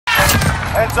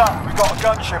Heads up, we've got a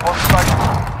gunship on station.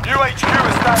 New HQ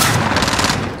established.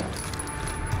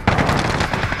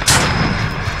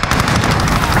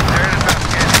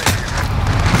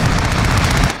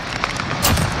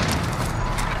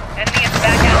 Enemy in the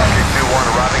back alley.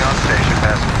 2-1 arriving on station,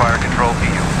 passing fire control to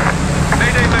you.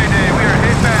 Mayday, mayday, we are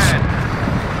hit bad.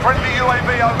 Friendly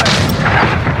UAV overhead.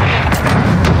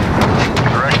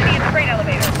 Enemy in the freight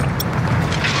elevator.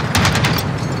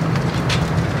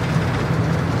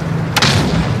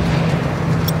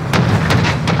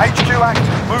 HQ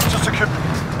active. Move to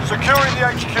securing the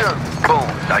HQ. Boom,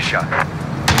 nice shot.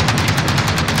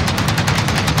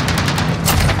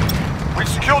 We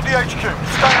secured the HQ.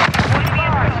 Stay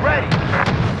Ready.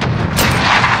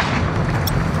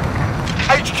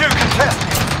 HQ contested.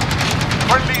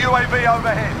 Friendly UAV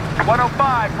overhead.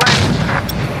 105, ready.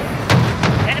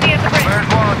 Enemy at the bridge. Where's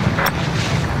one?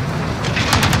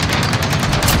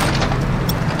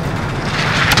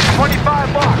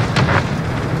 $25.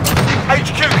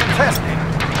 HQ contested.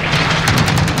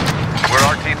 We're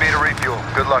RTB to refuel.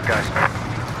 Good luck, guys.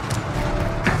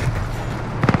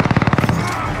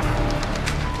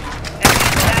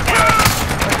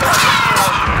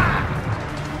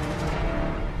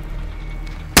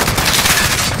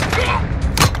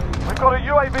 We've got a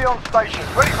UAV on station,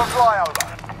 ready for flyover.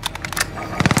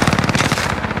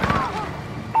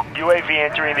 UAV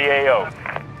entering the AO.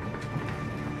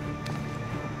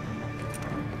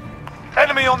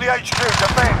 Enemy on the HQ,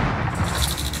 defend.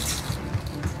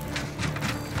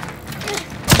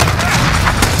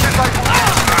 Disabled.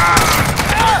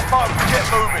 Smoke, get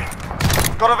moving.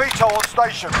 Got a VTOL on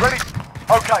station, ready?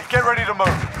 Okay, get ready to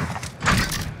move.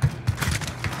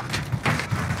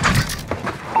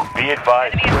 Be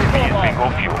advised, UAV is bingo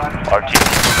fuel. RT.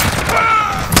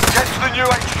 Get to the new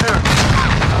HQ.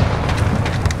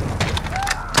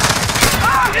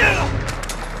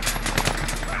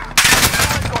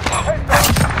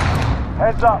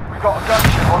 Heads up, we've got a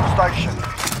gunship on station.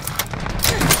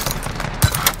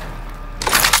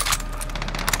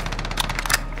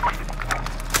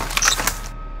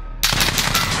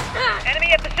 Enemy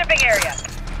at the shipping area.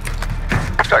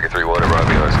 Striker 3-1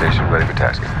 arriving on station, ready for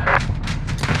tasking.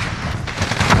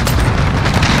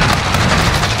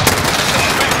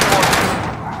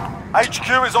 HQ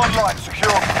is online,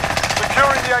 secure.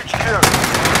 Securing the HQ.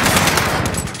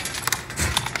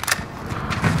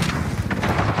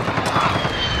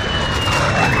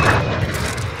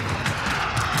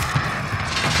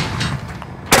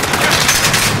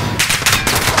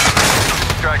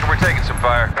 Striker, we're taking some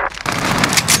fire.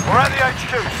 We're at the HQ,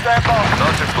 stand by.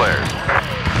 Launching flares.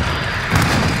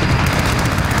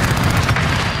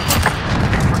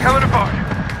 We're coming apart.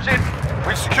 Shit.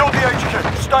 We secured the HQ,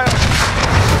 stay on.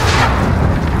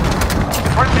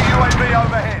 Friendly UAV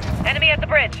overhead. Enemy at the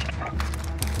bridge.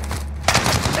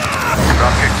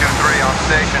 Dropkick 2-3 on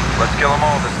station. Let's kill them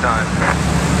all this time.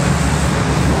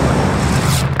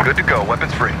 Good to go.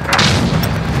 Weapons free.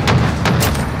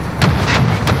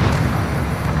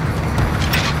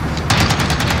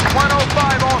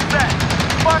 $105 all set.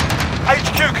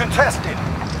 HQ contested.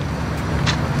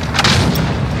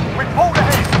 We pulled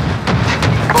ahead.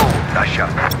 Boom. Nice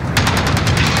shot.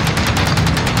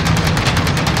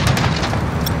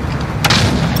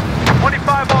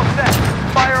 $25 all set.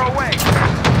 Fire away.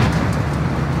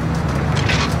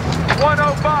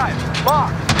 105.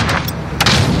 Mark.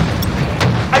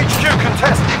 HQ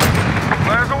contested.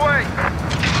 Flares away.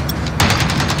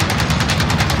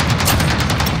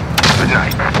 Good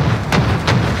night.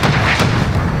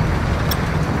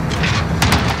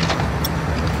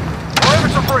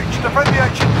 Perimeter breach. Defend the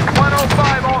HQ.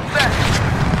 105 all set.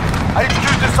 HQ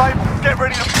disabled. Get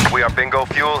ready to... We are bingo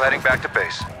fuel heading back to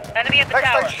base. Enemy at the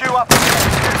tower. Next HQ up.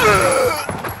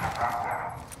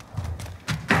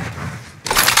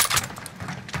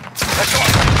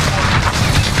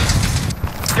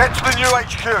 Get to the new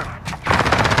HQ.